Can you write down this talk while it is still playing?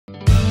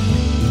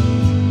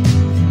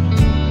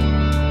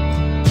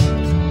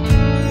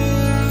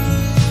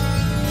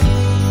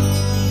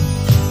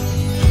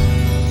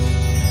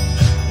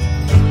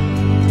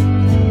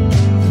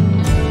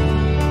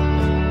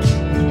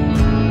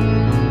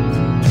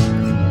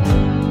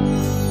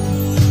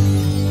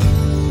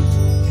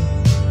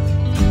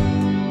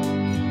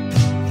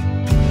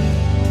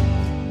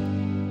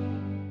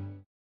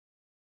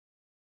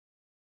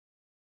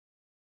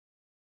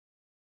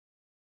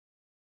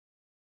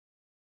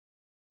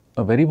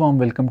A very warm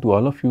welcome to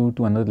all of you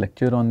to another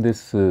lecture on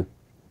this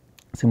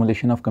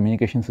simulation of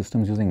communication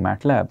systems using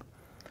Matlab.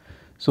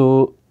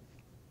 So,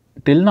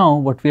 till now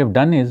what we have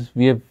done is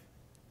we have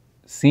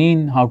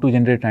seen how to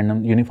generate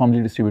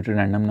uniformly distributed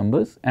random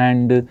numbers,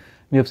 and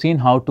we have seen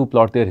how to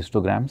plot their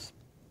histograms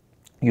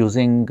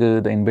using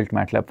the inbuilt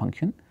Matlab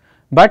function.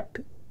 But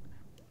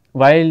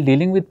while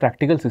dealing with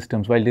practical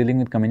systems, while dealing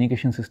with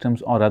communication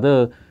systems or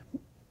other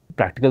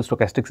practical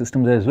stochastic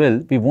systems as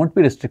well, we will not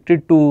be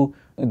restricted to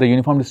the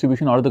uniform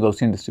distribution or the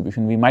Gaussian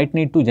distribution. We might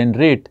need to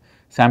generate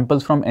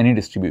samples from any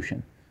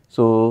distribution.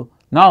 So,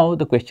 now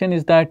the question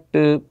is that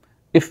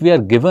if we are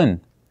given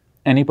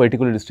any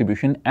particular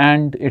distribution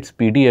and its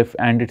PDF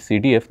and its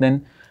CDF,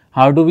 then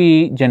how do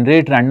we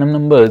generate random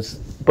numbers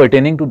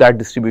pertaining to that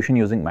distribution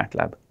using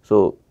Matlab?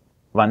 So,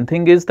 one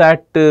thing is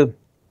that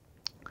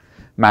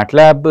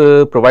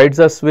Matlab provides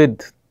us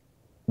with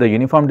the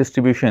uniform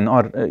distribution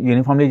or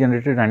uniformly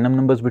generated random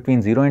numbers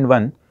between 0 and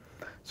 1.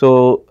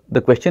 So,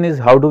 the question is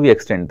how do we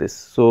extend this?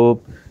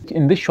 So,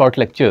 in this short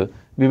lecture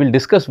we will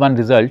discuss one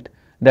result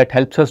that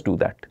helps us do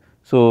that.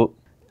 So,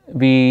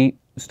 we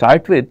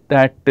start with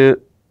that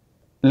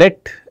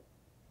let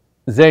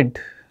z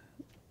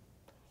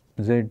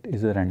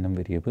is a random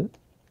variable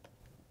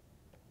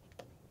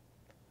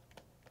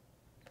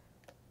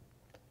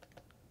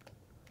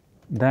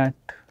that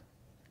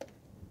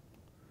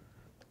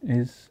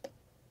is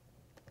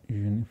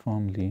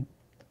uniformly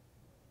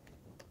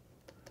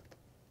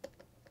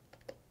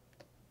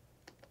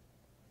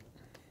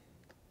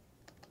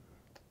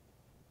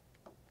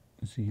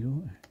zero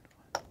and 1.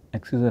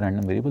 X is a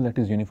random variable that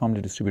is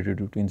uniformly distributed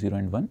between 0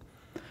 and 1,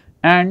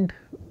 and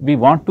we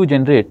want to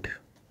generate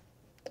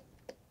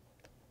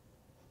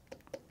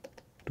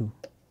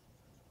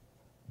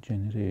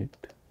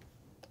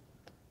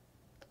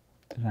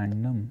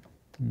random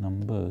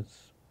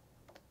numbers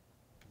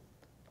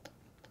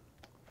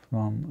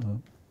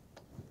from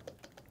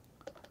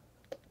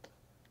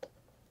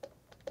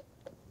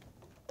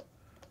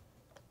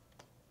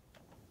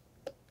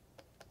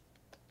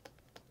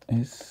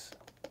is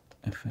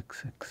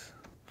fxx.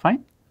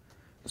 Fine.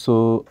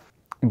 So,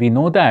 we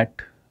know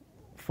that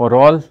for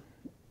all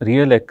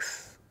real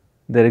x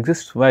there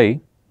exists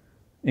y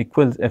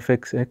equals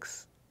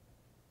fxx.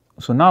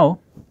 So, now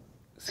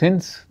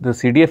since the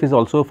CDF is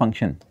also a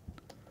function,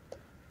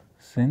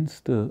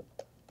 since the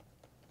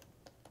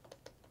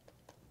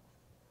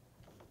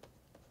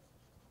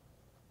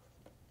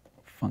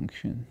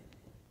function,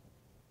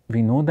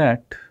 we know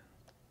that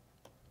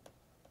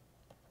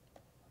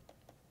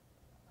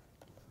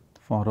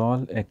for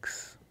all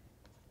x,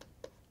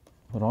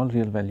 for all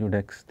real valued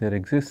x, there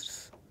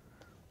exists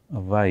a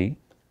y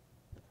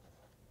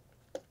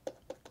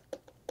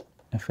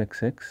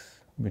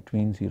fxx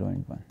between 0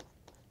 and 1.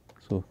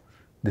 So,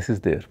 this is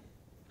there.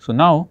 So,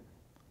 now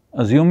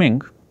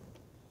assuming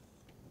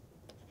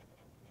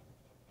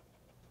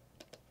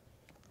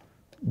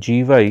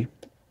gy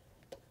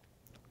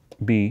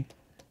be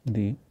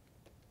the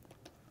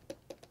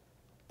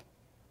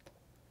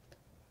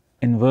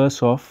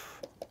inverse of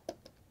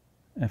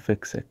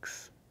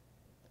fxx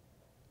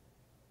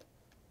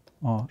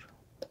or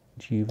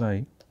gy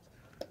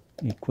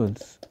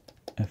equals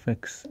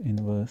fx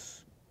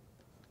inverse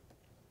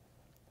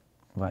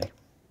y,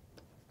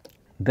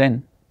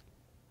 then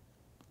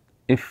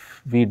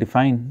if we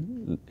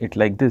define it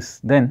like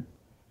this, then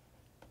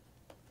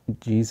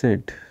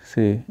gz,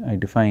 say I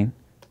define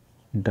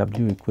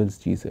w equals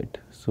gz.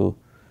 So,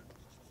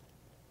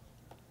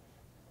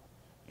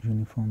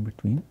 uniform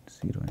between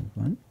 0 and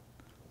 1.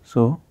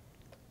 So,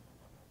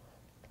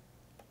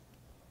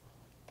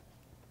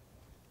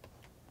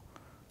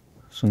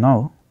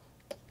 now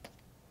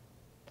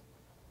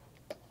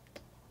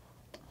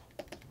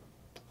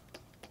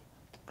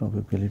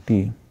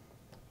probability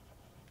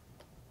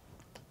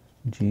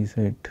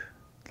gz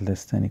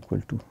less than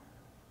equal to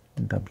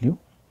w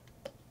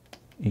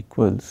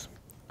equals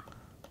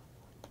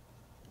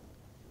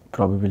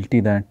probability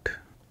that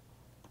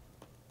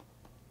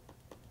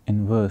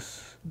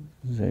inverse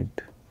z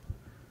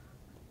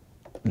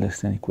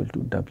less than equal to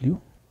w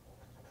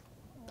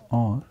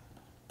or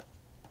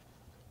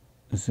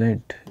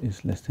z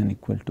is less than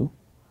equal to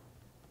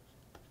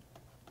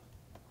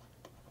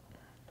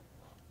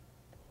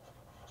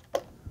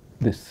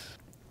this.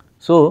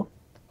 So,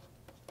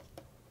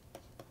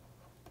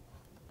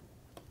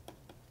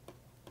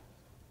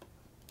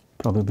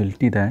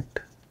 probability that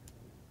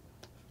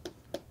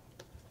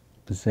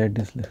z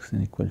is less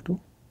than equal to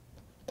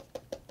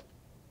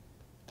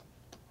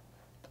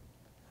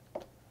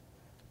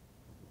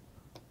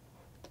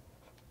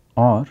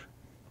or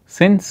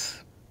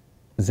since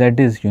z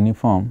is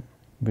uniform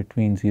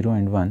between 0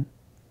 and 1,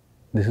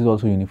 this is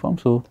also uniform.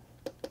 So,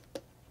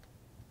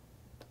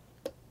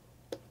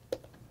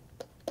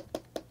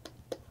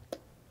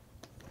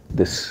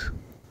 this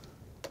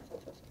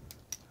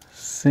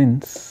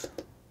since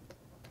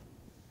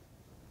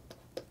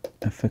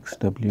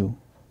fxw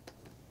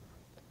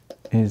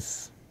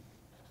is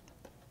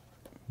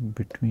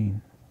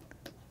between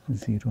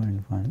 0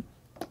 and 1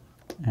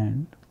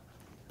 and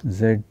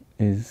z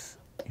is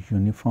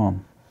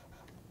uniform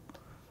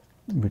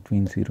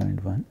between 0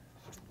 and 1.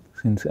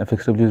 Since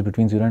fxw is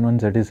between 0 and 1,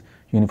 that is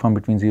uniform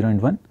between 0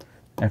 and 1,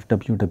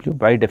 fww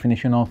by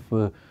definition of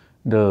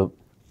the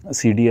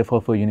CDF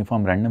of a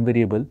uniform random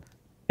variable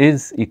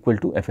is equal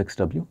to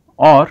fxw,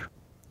 or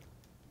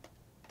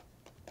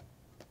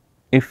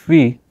if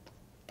we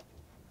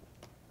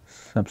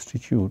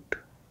substitute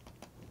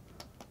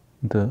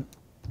the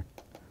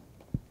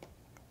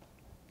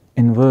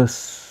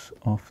inverse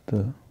of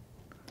the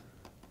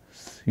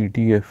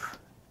CDF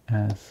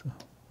as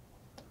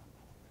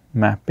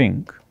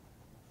mapping,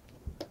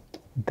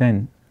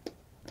 then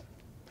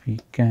we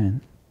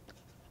can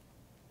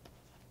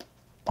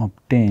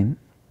obtain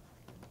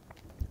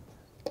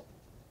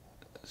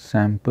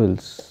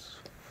samples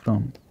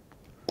from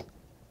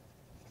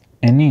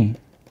any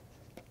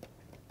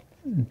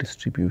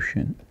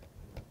distribution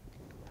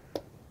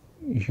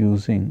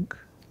using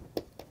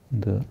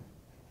the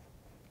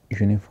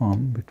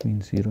uniform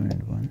between 0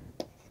 and 1.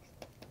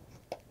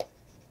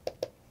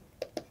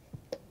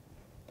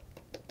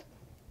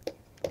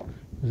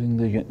 Using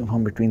the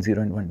uniform between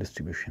 0 and 1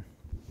 distribution.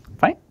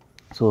 Fine.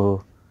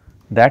 So,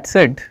 that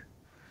said,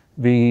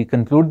 we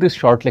conclude this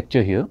short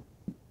lecture here.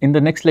 In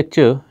the next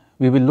lecture,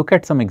 we will look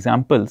at some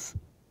examples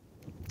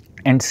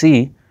and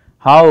see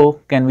how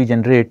can we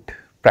generate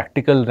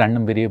practical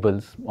random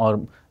variables or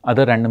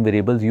other random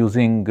variables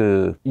using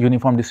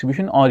uniform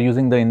distribution or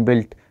using the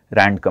inbuilt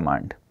rand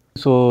command.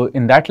 So,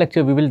 in that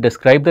lecture, we will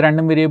describe the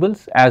random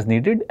variables as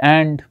needed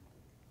and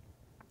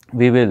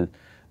we will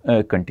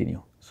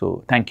continue.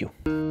 So, thank you.